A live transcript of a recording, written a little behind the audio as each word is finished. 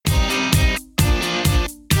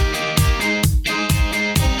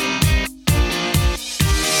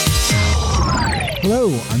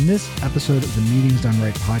on this episode of the Meetings Done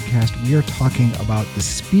Right podcast, we are talking about the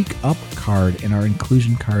Speak Up card in our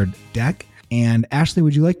inclusion card deck. And Ashley,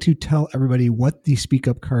 would you like to tell everybody what the Speak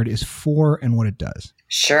Up card is for and what it does?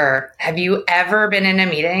 Sure. Have you ever been in a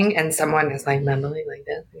meeting and someone is like mumbling like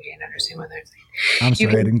this? You can't understand what they're saying. I'm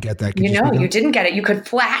sorry, I didn't get that. You didn't get it. You could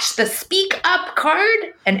flash the Speak Up card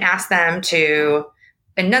and ask them to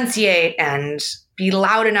enunciate and be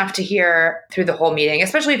loud enough to hear through the whole meeting,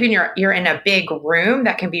 especially if you're in a big room.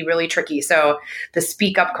 That can be really tricky. So the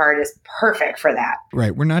Speak Up card is perfect for that.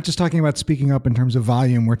 Right. We're not just talking about speaking up in terms of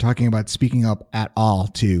volume. We're talking about speaking up at all,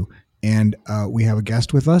 too. And we have a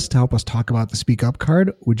guest with us to help us talk about the Speak Up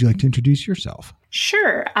card. Would you like to introduce yourself?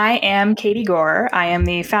 Sure. I am Katie Gore. I am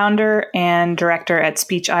the founder and director at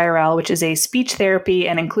Speech IRL, which is a speech therapy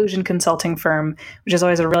and inclusion consulting firm, which is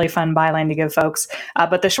always a really fun byline to give folks.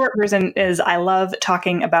 But the short version is I love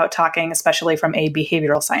talking about talking, especially from a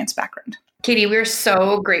behavioral science background. Katie, we're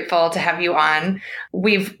so grateful to have you on.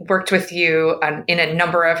 We've worked with you in a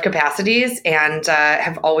number of capacities and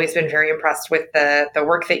have always been very impressed with the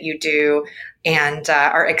work that you do and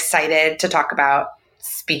are excited to talk about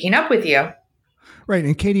speaking up with you. Right.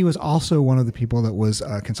 And Katie was also one of the people that was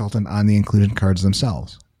a consultant on the inclusion cards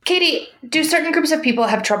themselves. Katie, do certain groups of people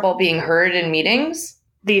have trouble being heard in meetings?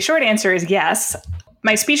 The short answer is yes.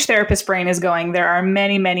 My speech therapist brain is going, there are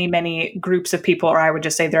many, many, many groups of people, or I would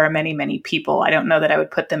just say there are many, many people. I don't know that I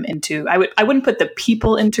would put them into, I wouldn't put the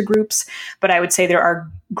people into groups, but I would say there are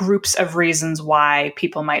groups of reasons why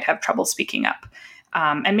people might have trouble speaking up.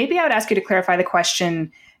 And maybe I would ask you to clarify the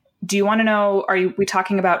question. Do you want to know, we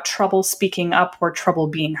talking about trouble speaking up or trouble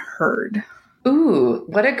being heard? Ooh,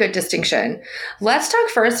 what a good distinction. Let's talk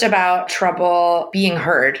first about trouble being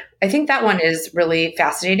heard. I think that one is really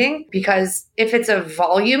fascinating because if it's a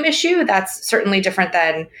volume issue, that's certainly different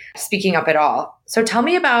than speaking up at all. So tell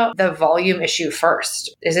me about the volume issue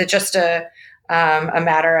first. Is it just a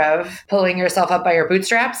matter of pulling yourself up by your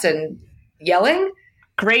bootstraps and yelling?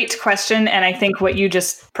 Great question. And I think what you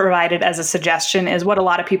just provided as a suggestion is what a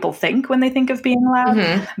lot of people think when they think of being loud.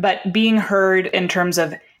 Mm-hmm. But being heard in terms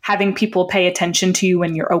of having people pay attention to you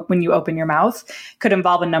when you open your mouth could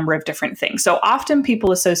involve a number of different things. So often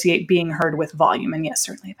people associate being heard with volume. And yes,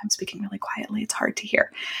 certainly if I'm speaking really quietly, it's hard to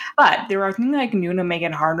hear. But there are things I can do to make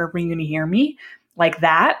it harder for you to hear me, like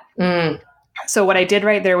that. So what I did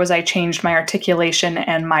right there was I changed my articulation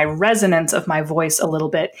and my resonance of my voice a little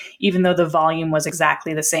bit, even though the volume was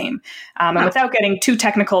exactly the same. And without getting too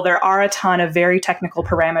technical, there are a ton of very technical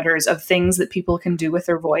parameters of things that people can do with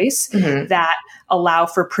their voice that allow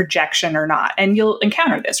for projection or not. And you'll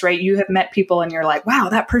encounter this, right? You have met people and you're like, wow,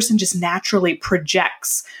 that person just naturally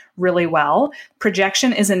projects really well.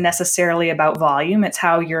 Projection isn't necessarily about volume. It's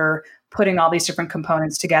how you're putting all these different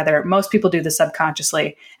components together. Most people do this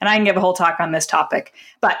subconsciously, and I can give a whole talk on this topic.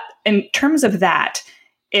 But in terms of that,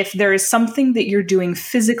 if there is something that you're doing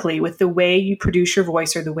physically with the way you produce your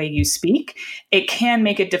voice or the way you speak, it can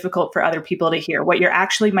make it difficult for other people to hear. What you're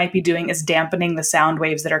actually might be doing is dampening the sound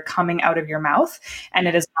waves that are coming out of your mouth. And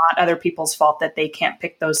it is not other people's fault that they can't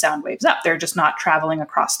pick those sound waves up. They're just not traveling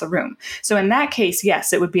across the room. So in that case,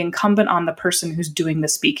 yes, it would be incumbent on the person who's doing the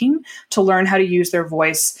speaking to learn how to use their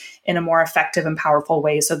voice in a more effective and powerful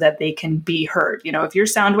way so that they can be heard. You know, if your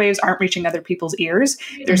sound waves aren't reaching other people's ears,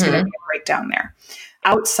 there's going to be a breakdown there.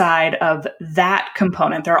 Outside of that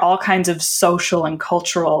component, there are all kinds of social and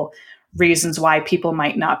cultural reasons why people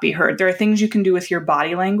might not be heard. There are things you can do with your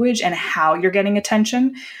body language and how you're getting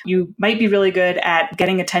attention. You might be really good at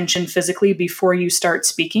getting attention physically before you start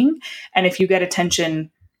speaking. And if you get attention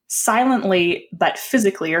silently, but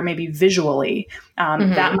physically or maybe visually,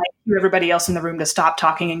 that might cue everybody else in the room to stop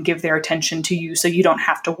talking and give their attention to you so you don't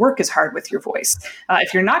have to work as hard with your voice.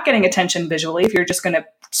 If you're not getting attention visually, if you're just going to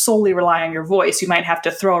solely rely on your voice, you might have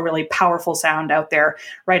to throw a really powerful sound out there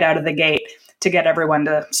right out of the gate to get everyone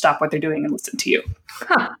to stop what they're doing and listen to you.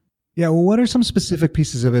 Yeah. Well, what are some specific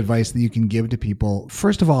pieces of advice that you can give to people,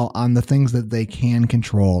 first of all, on the things that they can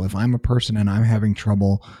control? If I'm a person and I'm having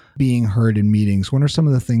trouble being heard in meetings, what are some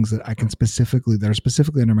of the things that that are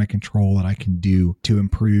specifically under my control that I can do to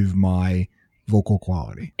improve my vocal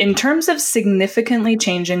quality? In terms of significantly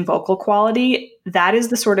changing vocal quality, that is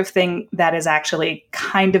the sort of thing that is actually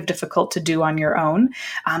kind of difficult to do on your own.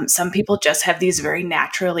 Some people just have these very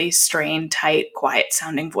naturally strained, tight, quiet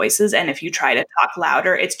sounding voices. And if you try to talk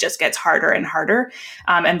louder, it just gets harder and harder.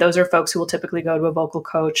 And those are folks who will typically go to a vocal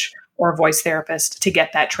coach or a voice therapist to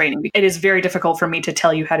get that training. It is very difficult for me to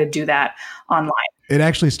tell you how to do that online. It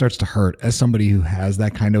actually starts to hurt as somebody who has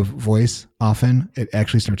that kind of voice. Often it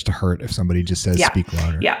actually starts to hurt if somebody just says speak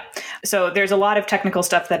louder. Yeah. So there's a lot of technical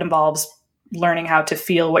stuff that involves learning how to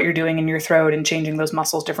feel what you're doing in your throat and changing those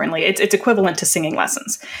muscles differently. It's equivalent to singing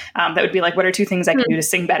lessons. That would be like, what are 2 things I can do to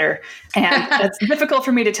sing better? And that's difficult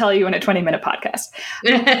for me to tell you in a 20-minute podcast.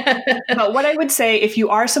 But what I would say, if you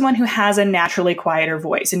are someone who has a naturally quieter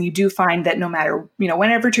voice and you do find that no matter,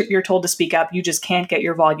 whenever you're told to speak up, you just can't get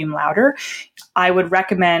your volume louder, I would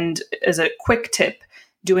recommend, as a quick tip,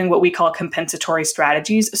 doing what we call compensatory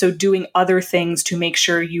strategies. So doing other things to make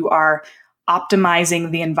sure you are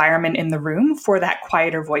optimizing the environment in the room for that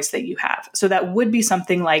quieter voice that you have. So that would be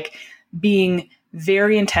something like being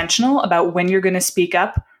very intentional about when you're going to speak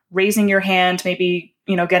up, raising your hand, maybe,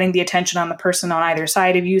 getting the attention on the person on either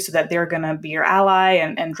side of you so that they're going to be your ally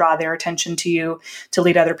and draw their attention to you to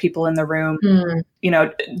lead other people in the room.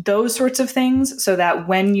 Those sorts of things, so that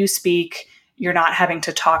when you speak, you're not having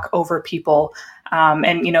to talk over people.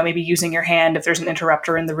 And maybe using your hand if there's an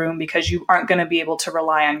interrupter in the room, because you aren't going to be able to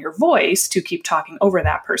rely on your voice to keep talking over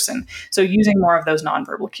that person. So using more of those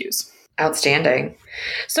nonverbal cues. Outstanding.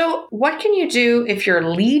 So what can you do if you're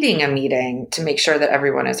leading a meeting to make sure that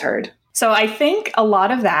everyone is heard? So I think a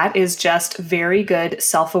lot of that is just very good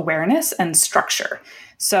self-awareness and structure.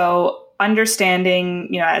 So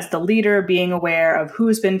understanding, as the leader, being aware of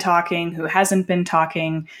who's been talking, who hasn't been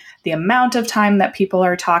talking, the amount of time that people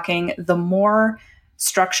are talking. The more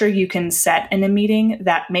structure you can set in a meeting,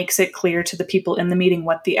 that makes it clear to the people in the meeting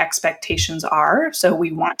what the expectations are. So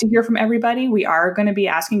we want to hear from everybody. We are going to be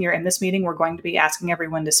asking, you're in this meeting, we're going to be asking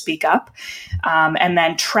everyone to speak up. And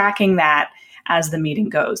then tracking that as the meeting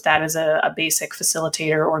goes. That is a basic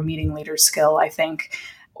facilitator or meeting leader skill, I think.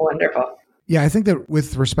 Wonderful. Yeah, I think that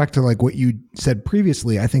with respect to like what you said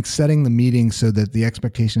previously, I think setting the meeting so that the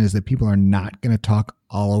expectation is that people are not going to talk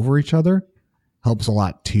all over each other helps a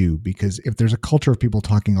lot too, because if there's a culture of people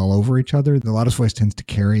talking all over each other, the loudest voice tends to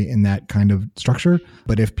carry in that kind of structure.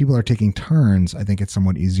 But if people are taking turns, I think it's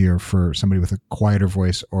somewhat easier for somebody with a quieter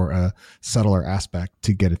voice or a subtler aspect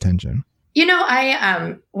to get attention.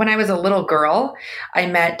 I when I was a little girl, I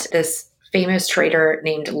met this famous trader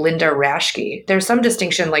named Linda Raschke. There's some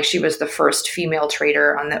distinction, like she was the first female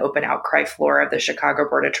trader on the open outcry floor of the Chicago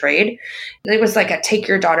Board of Trade. It was like a take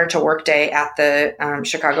your daughter to work day at the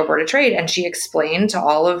Chicago Board of Trade. And she explained to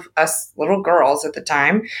all of us little girls at the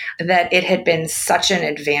time that it had been such an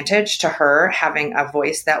advantage to her having a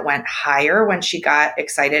voice that went higher when she got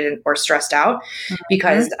excited or stressed out,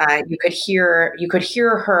 because you could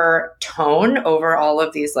hear her tone over all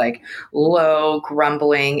of these like low,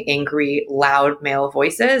 grumbling, angry, loud male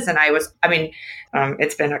voices. And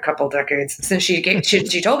it's been a couple decades since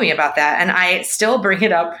she told me about that. And I still bring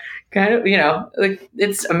it up kind of, like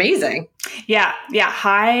it's amazing. Yeah.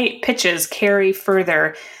 High pitches carry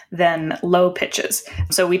further than low pitches.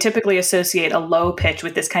 So we typically associate a low pitch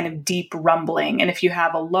with this kind of deep rumbling. And if you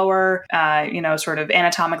have a lower, sort of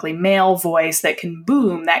anatomically male voice that can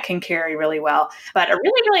boom, that can carry really well. But a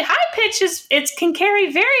really, really high pitch can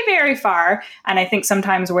carry very, very far. And I think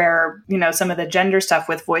sometimes where, some of the gender stuff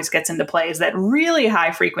with voice gets into play is that really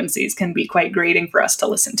high frequencies can be quite grating for us to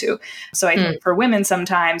listen to. So I think for women,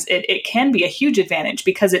 sometimes it can be a huge advantage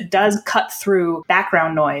because it does cut through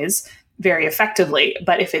background noise very effectively.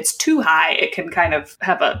 But if it's too high, it can kind of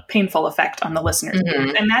have a painful effect on the listener.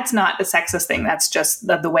 And that's not a sexist thing. That's just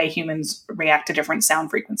the way humans react to different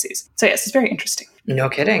sound frequencies. So yes, it's very interesting. No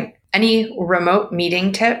kidding. Any remote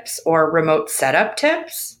meeting tips or remote setup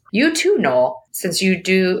tips? You too, Noel, since you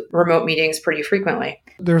do remote meetings pretty frequently.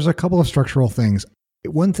 There's a couple of structural things.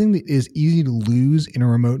 One thing that is easy to lose in a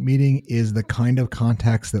remote meeting is the kind of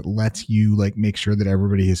context that lets you like make sure that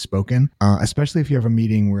everybody has spoken, especially if you have a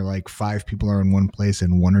meeting where like 5 people are in one place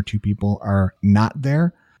and 1 or 2 people are not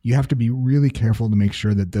there. You have to be really careful to make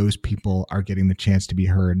sure that those people are getting the chance to be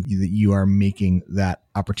heard, that you are making that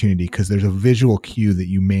opportunity, because there's a visual cue that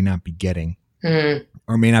you may not be getting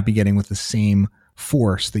or may not be getting with the same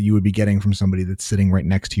force that you would be getting from somebody that's sitting right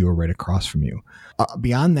next to you or right across from you.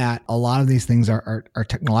 Beyond that, a lot of these things are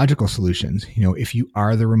technological solutions. If you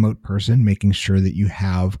are the remote person, making sure that you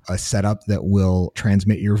have a setup that will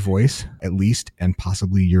transmit your voice, at least, and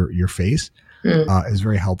possibly your face, is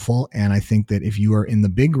very helpful. And I think that if you are in the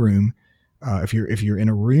big room, if you're in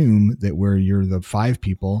a room that where you're the 5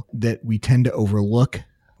 people, that we tend to overlook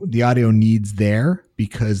the audio needs there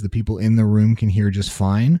because the people in the room can hear just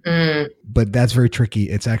fine. But that's very tricky.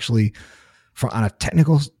 It's actually, on a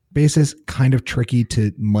technical basis, kind of tricky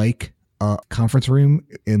to mic a conference room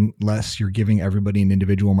unless you're giving everybody an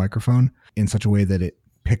individual microphone in such a way that it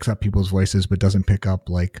picks up people's voices but doesn't pick up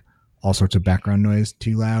like all sorts of background noise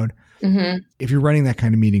too loud. If you're running that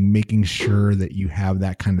kind of meeting, making sure that you have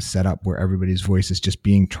that kind of setup where everybody's voice is just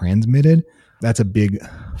being transmitted, that's a big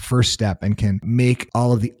first step and can make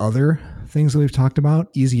all of the other things that we've talked about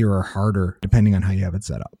easier or harder, depending on how you have it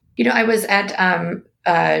set up. I was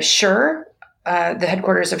at Shure, the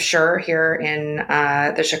headquarters of Shure here in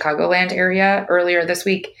the Chicagoland area earlier this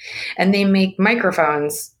week. And they make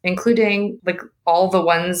microphones, including like all the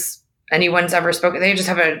ones anyone's ever spoken. They just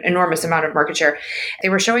have an enormous amount of market share. They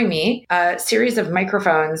were showing me a series of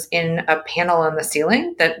microphones in a panel on the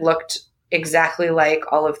ceiling that looked exactly like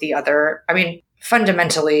all of the other,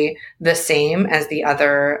 fundamentally the same as the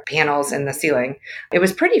other panels in the ceiling. It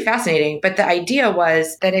was pretty fascinating, but the idea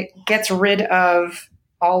was that it gets rid of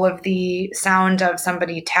all of the sound of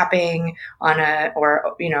somebody tapping on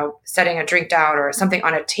setting a drink down or something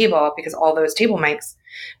on a table, because all those table mics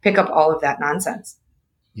pick up all of that nonsense.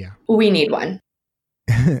 Yeah. We need one.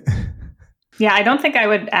 Yeah, I don't think I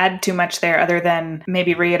would add too much there other than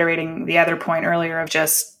maybe reiterating the other point earlier of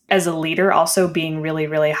just as a leader also being really,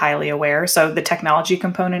 really highly aware. So the technology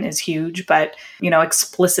component is huge, but,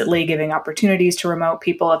 explicitly giving opportunities to remote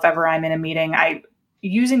people. If ever I'm in a meeting,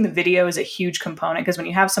 using the video is a huge component, because when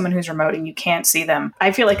you have someone who's remote and you can't see them,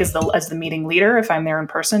 I feel like as the meeting leader, if I'm there in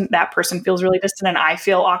person, that person feels really distant and I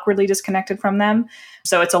feel awkwardly disconnected from them.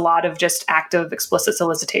 So it's a lot of just active, explicit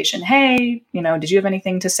solicitation. Hey, did you have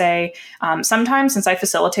anything to say? Sometimes, since I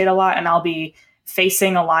facilitate a lot and I'll be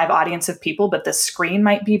facing a live audience of people, but the screen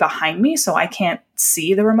might be behind me, so I can't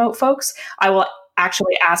see the remote folks, I will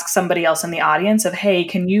actually ask somebody else in the audience of, hey,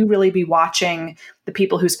 can you really be watching the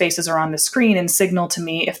people whose faces are on the screen and signal to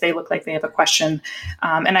me if they look like they have a question?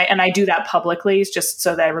 And I do that publicly just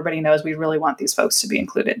so that everybody knows we really want these folks to be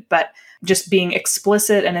included. But just being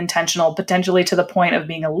explicit and intentional, potentially to the point of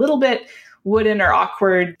being a little bit wooden or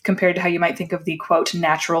awkward compared to how you might think of the, quote,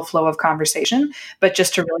 natural flow of conversation, but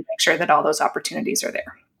just to really make sure that all those opportunities are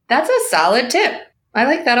there. That's a solid tip. I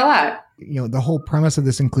like that a lot. The whole premise of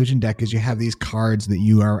this inclusion deck is you have these cards that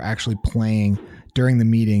you are actually playing during the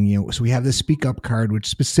meeting. So we have this speak up card, which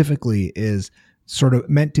specifically is sort of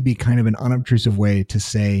meant to be kind of an unobtrusive way to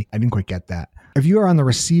say, I didn't quite get that. If you are on the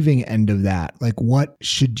receiving end of that, like what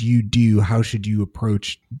should you do? How should you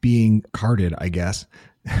approach being carded, I guess,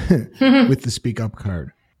 with the speak up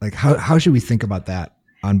card? Like how should we think about that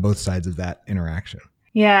on both sides of that interaction?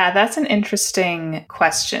 Yeah, that's an interesting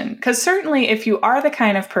question. Because certainly if you are the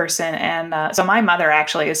kind of person, and so my mother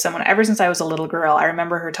actually is someone, ever since I was a little girl, I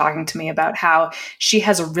remember her talking to me about how she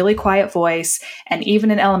has a really quiet voice. And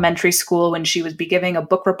even in elementary school, when she would be giving a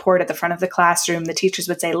book report at the front of the classroom, the teachers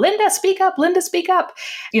would say, Linda, speak up, Linda, speak up.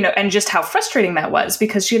 And just how frustrating that was,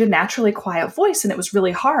 because she had a naturally quiet voice and it was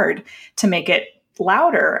really hard to make it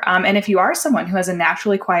louder. And if you are someone who has a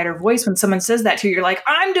naturally quieter voice, when someone says that to you, you're like,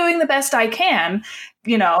 I'm doing the best I can,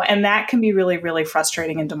 and that can be really, really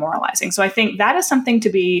frustrating and demoralizing. So I think that is something to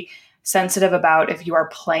be sensitive about if you are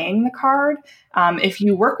playing the card. If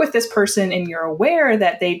you work with this person and you're aware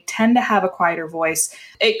that they tend to have a quieter voice,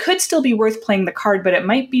 it could still be worth playing the card, but it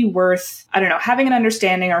might be worth, having an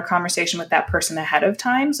understanding or a conversation with that person ahead of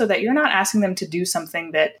time so that you're not asking them to do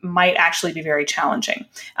something that might actually be very challenging.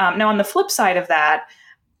 Now, on the flip side of that,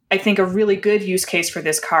 I think a really good use case for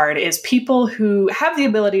this card is people who have the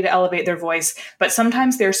ability to elevate their voice, but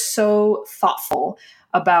sometimes they're so thoughtful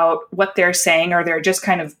about what they're saying, or they're just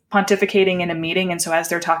kind of pontificating in a meeting. And so as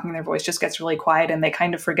they're talking, their voice just gets really quiet and they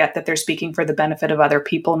kind of forget that they're speaking for the benefit of other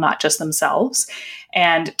people, not just themselves.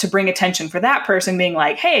 And to bring attention for that person being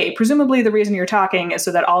like, hey, presumably the reason you're talking is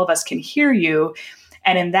so that all of us can hear you.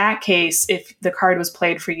 And in that case, if the card was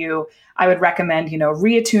played for you, I would recommend,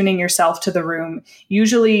 reattuning yourself to the room,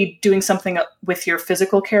 usually doing something with your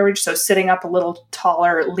physical carriage. So sitting up a little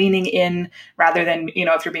taller, leaning in rather than,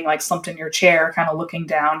 if you're being like slumped in your chair, kind of looking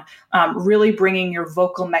down, really bringing your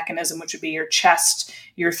vocal mechanism, which would be your chest,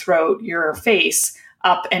 your throat, your face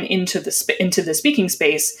up and into the speaking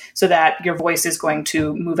space so that your voice is going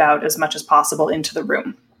to move out as much as possible into the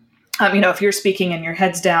room. If you're speaking and your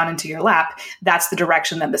head's down into your lap, that's the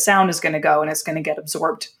direction that the sound is going to go and it's going to get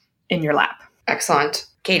absorbed in your lap. Excellent.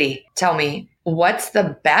 Katie, tell me, what's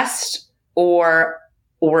the best or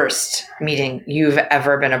worst meeting you've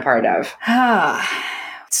ever been a part of?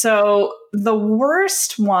 So the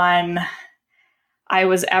worst one I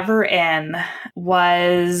was ever in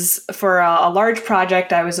was for a large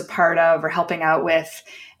project I was a part of or helping out with.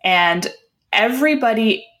 And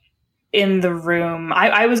everybody in the room,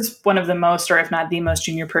 I was one of the most, or if not the most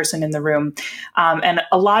junior person in the room. And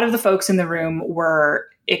a lot of the folks in the room were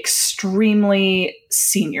extremely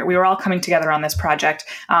senior. We were all coming together on this project.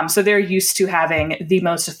 So they're used to having the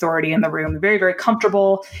most authority in the room, very, very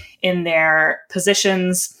comfortable in their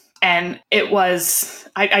positions. And it was,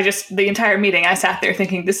 the entire meeting, I sat there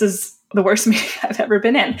thinking, this is the worst meeting I've ever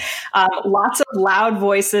been in. Lots of loud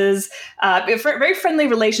voices, very friendly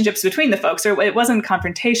relationships between the folks. It wasn't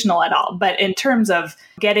confrontational at all. But in terms of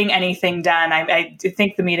getting anything done, I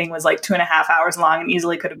think the meeting was like 2.5 hours long and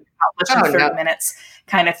easily could have been accomplished in 30 minutes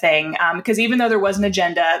kind of thing. Because even though there was an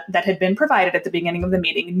agenda that had been provided at the beginning of the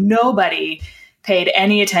meeting, nobody paid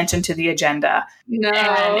any attention to the agenda. No.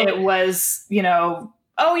 And it was,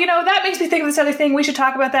 that makes me think of this other thing. We should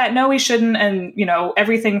talk about that. No, we shouldn't. And,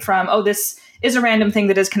 everything from, this is a random thing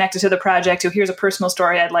that is connected to the project. Here's a personal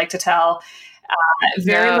story I'd like to tell.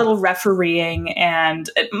 Very little refereeing. And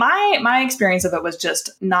my experience of it was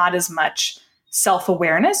just not as much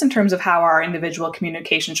self-awareness in terms of how our individual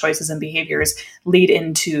communication choices and behaviors lead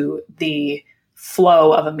into the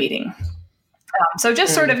flow of a meeting. So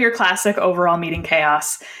just sort of your classic overall meeting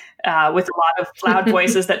chaos. With a lot of loud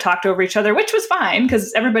voices that talked over each other, which was fine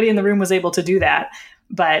because everybody in the room was able to do that.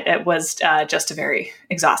 But it was just a very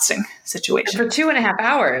exhausting situation. For 2.5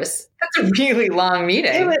 hours. That's a really long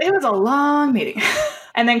meeting. It was a long meeting.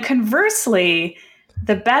 And then conversely,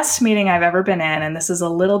 the best meeting I've ever been in, and this is a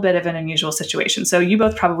little bit of an unusual situation. So you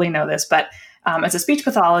both probably know this, but as a speech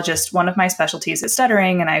pathologist, one of my specialties is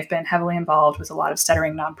stuttering, and I've been heavily involved with a lot of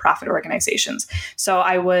stuttering nonprofit organizations. So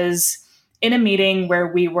I was in a meeting where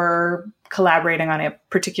we were collaborating on a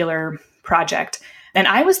particular project. And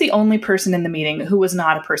I was the only person in the meeting who was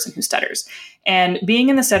not a person who stutters. And being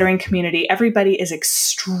in the stuttering community, everybody is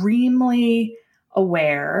extremely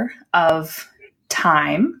aware of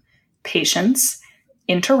time, patience,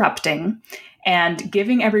 interrupting, and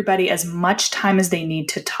giving everybody as much time as they need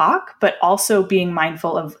to talk, but also being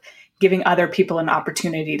mindful of giving other people an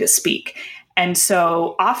opportunity to speak. And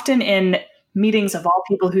so often in meetings of all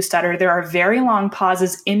people who stutter, there are very long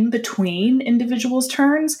pauses in between individuals'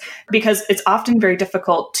 turns because it's often very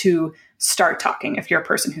difficult to start talking if you're a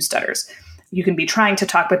person who stutters. You can be trying to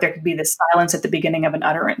talk, but there could be this silence at the beginning of an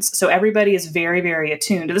utterance. So everybody is very, very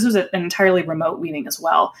attuned. This was an entirely remote meeting as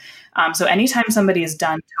well. So anytime somebody is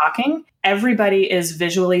done talking, everybody is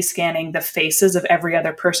visually scanning the faces of every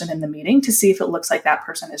other person in the meeting to see if it looks like that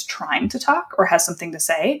person is trying to talk or has something to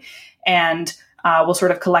say. And we'll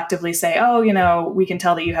sort of collectively say, we can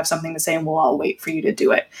tell that you have something to say and we'll all wait for you to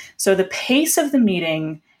do it. So the pace of the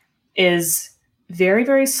meeting is very,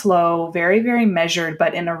 very slow, very, very measured,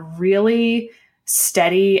 but in a really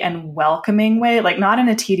steady and welcoming way, like not in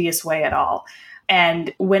a tedious way at all.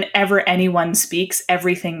 And whenever anyone speaks,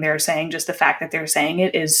 everything they're saying, just the fact that they're saying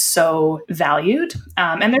it is so valued.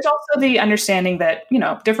 And there's also the understanding that,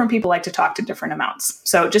 different people like to talk to different amounts.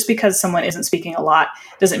 So just because someone isn't speaking a lot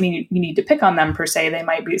doesn't mean you need to pick on them per se. They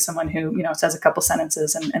might be someone who, says a couple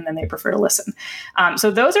sentences and then they prefer to listen.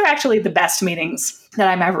 So those are actually the best meetings that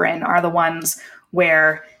I'm ever in, are the ones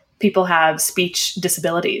where people have speech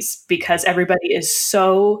disabilities, because everybody is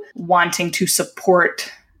so wanting to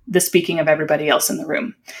support the speaking of everybody else in the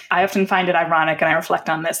room. I often find it ironic, and I reflect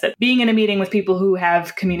on this, that being in a meeting with people who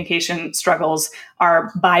have communication struggles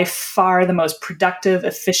are by far the most productive,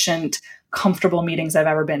 efficient, comfortable meetings I've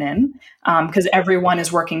ever been in, because everyone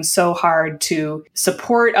is working so hard to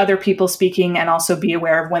support other people speaking and also be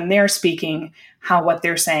aware of when they're speaking, how what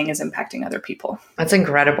they're saying is impacting other people. That's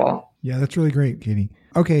incredible. Yeah, that's really great, Katie.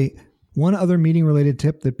 Okay, one other meeting related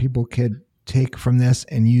tip that people could take from this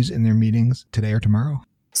and use in their meetings today or tomorrow.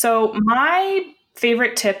 So my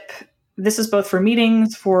favorite tip, this is both for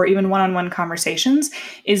meetings, for even one-on-one conversations,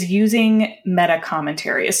 is using meta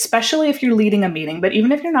commentary, especially if you're leading a meeting. But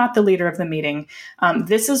even if you're not the leader of the meeting,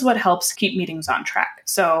 this is what helps keep meetings on track.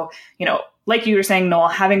 So, like you were saying, Noel,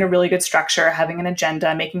 having a really good structure, having an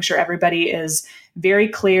agenda, making sure everybody is very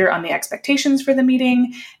clear on the expectations for the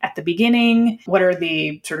meeting at the beginning. What are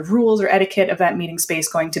the sort of rules or etiquette of that meeting space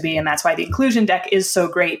going to be? And that's why the inclusion deck is so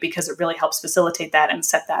great, because it really helps facilitate that and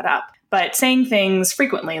set that up. But saying things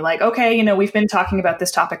frequently like, okay, we've been talking about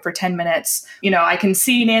this topic for 10 minutes. I can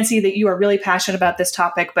see, Nancy, that you are really passionate about this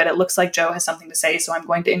topic, but it looks like Joe has something to say, so I'm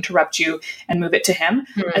going to interrupt you and move it to him.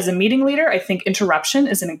 Mm-hmm. As a meeting leader, I think interruption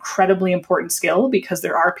is an incredibly important skill, because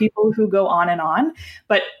there are people who go on.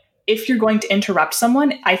 But if you're going to interrupt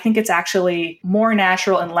someone, I think it's actually more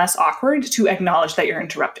natural and less awkward to acknowledge that you're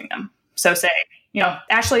interrupting them. So say,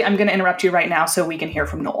 Ashley, I'm going to interrupt you right now so we can hear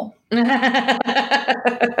from Noel.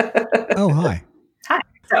 Oh, hi. Hi.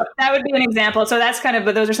 So that would be an example. So that's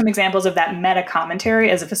those are some examples of that meta commentary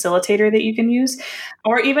as a facilitator that you can use,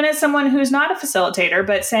 or even as someone who's not a facilitator,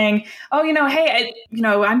 but saying, oh, hey,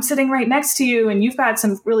 I'm sitting right next to you and you've got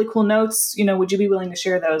some really cool notes, would you be willing to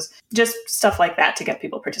share those? Just stuff like that to get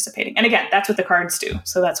people participating. And again, that's what the cards do.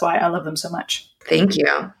 So that's why I love them so much. Thank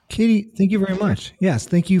you. Katie, thank you very much. Yes,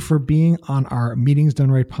 thank you for being on our Meetings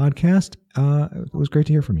Done Right podcast. It was great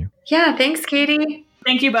to hear from you. Yeah, thanks, Katie.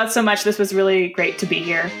 Thank you both so much. This was really great to be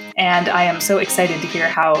here. And I am so excited to hear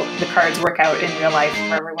how the cards work out in real life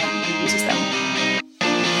for everyone who uses them.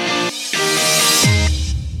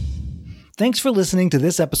 Thanks for listening to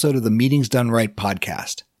this episode of the Meetings Done Right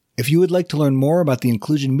podcast. If you would like to learn more about the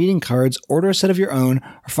Inclusion meeting cards, order a set of your own,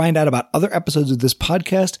 or find out about other episodes of this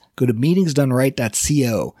podcast, go to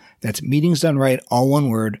meetingsdoneright.co. That's meetingsdoneright, all one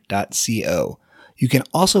word, .co. You can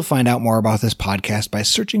also find out more about this podcast by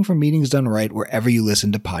searching for Meetings Done Right wherever you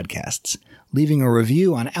listen to podcasts. Leaving a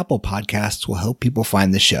review on Apple Podcasts will help people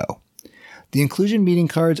find the show. The Inclusion meeting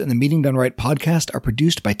cards and the Meeting Done Right podcast are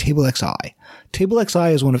produced by TableXI.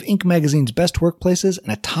 TableXI is one of Inc. magazine's best workplaces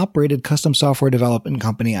and a top-rated custom software development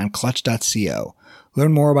company on Clutch.co.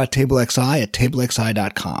 Learn more about TableXI at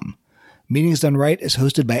tablexi.com. Meetings Done Right is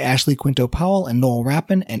hosted by Ashley Quinto Powell and Noel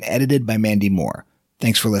Rappin and edited by Mandy Moore.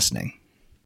 Thanks for listening.